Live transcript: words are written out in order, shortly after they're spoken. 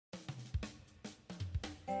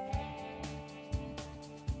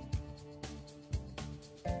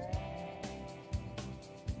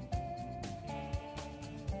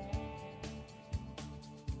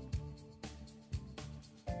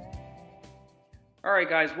Alright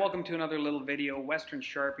guys, welcome to another little video, Western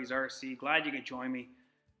Sharpies RC. Glad you could join me.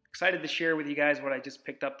 Excited to share with you guys what I just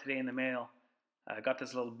picked up today in the mail. I got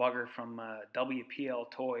this little bugger from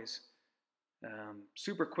WPL Toys.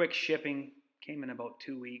 Super quick shipping, came in about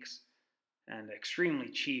 2 weeks, and extremely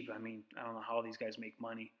cheap. I mean, I don't know how these guys make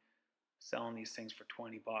money selling these things for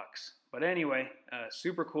 20 bucks. But anyway,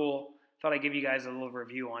 super cool. Thought I'd give you guys a little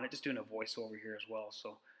review on it, just doing a voiceover here as well.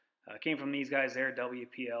 So, came from these guys there,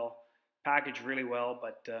 WPL. Packaged really well,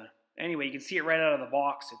 but anyway, you can see it right out of the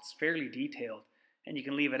box. It's fairly detailed, and you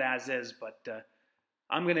can leave it as is, but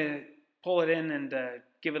I'm going to pull it in and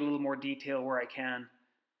give it a little more detail where I can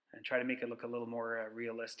and try to make it look a little more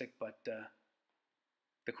realistic. But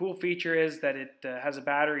the cool feature is that it has a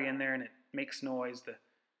battery in there and it makes noise.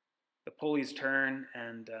 The pulleys turn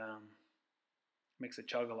and makes a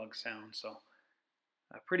chug-a-lug sound. So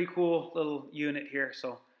a pretty cool little unit here.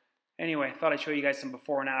 So anyway, thought I'd show you guys some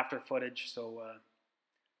before and after footage, so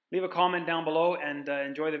leave a comment down below and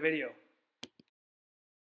enjoy the video.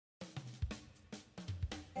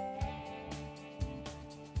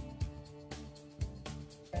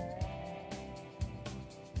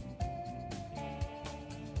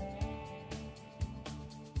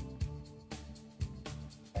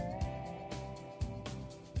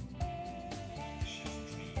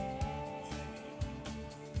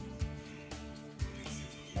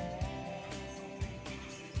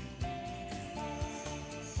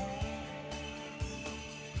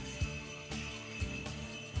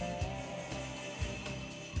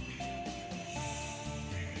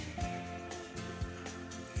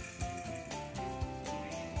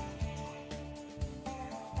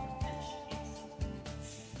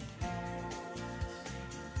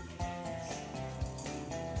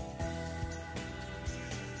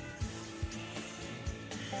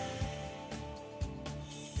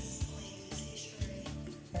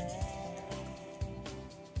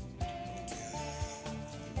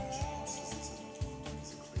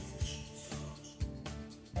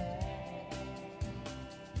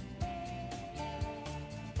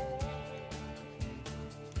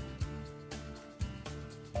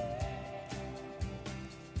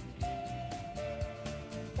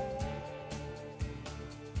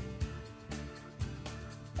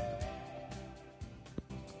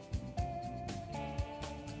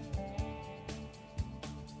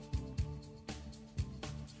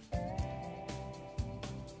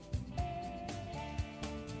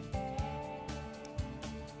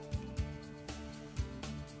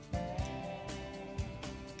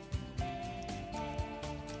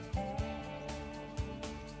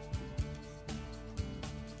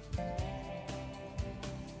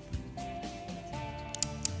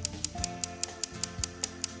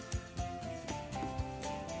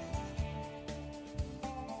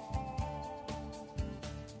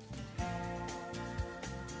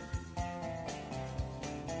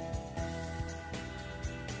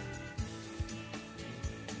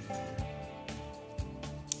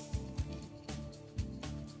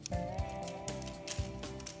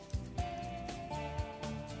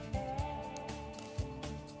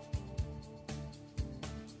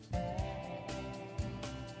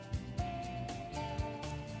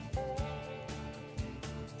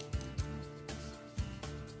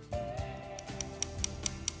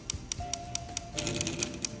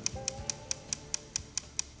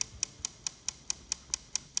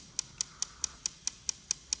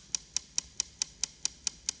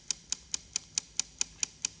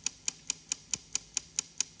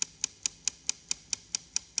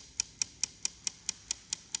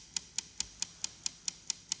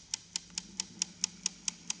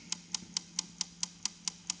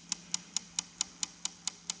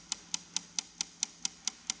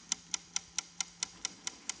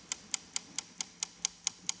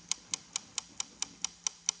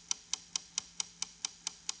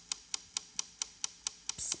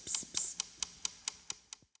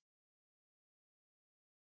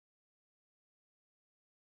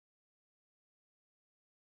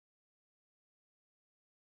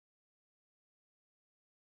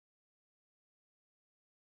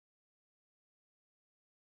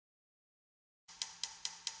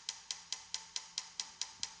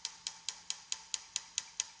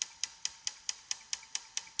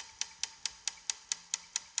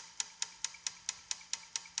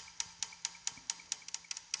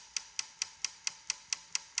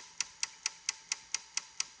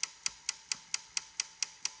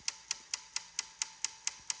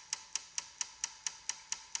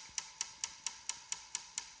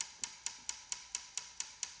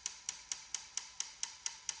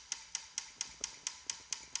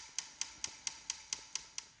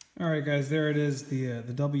 All right, guys, there it is, the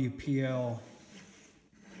WPL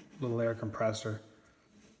little air compressor.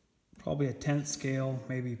 Probably a 10th scale,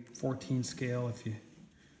 maybe 14 scale if you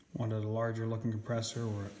wanted a larger looking compressor,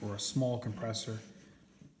 or a small compressor,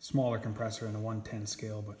 smaller compressor in a 110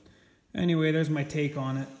 scale. But anyway, there's my take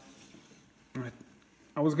on it.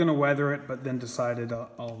 I was gonna weather it, but then decided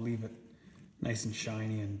I'll leave it nice and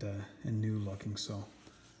shiny and new looking. So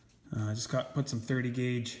I just put some 30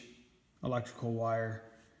 gauge electrical wire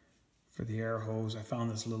for the air hose. I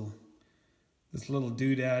found this little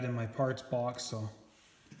doodad in my parts box. So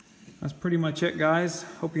that's pretty much it, guys.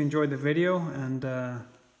 Hope you enjoyed the video, and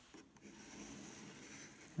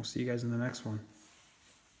we'll see you guys in the next one.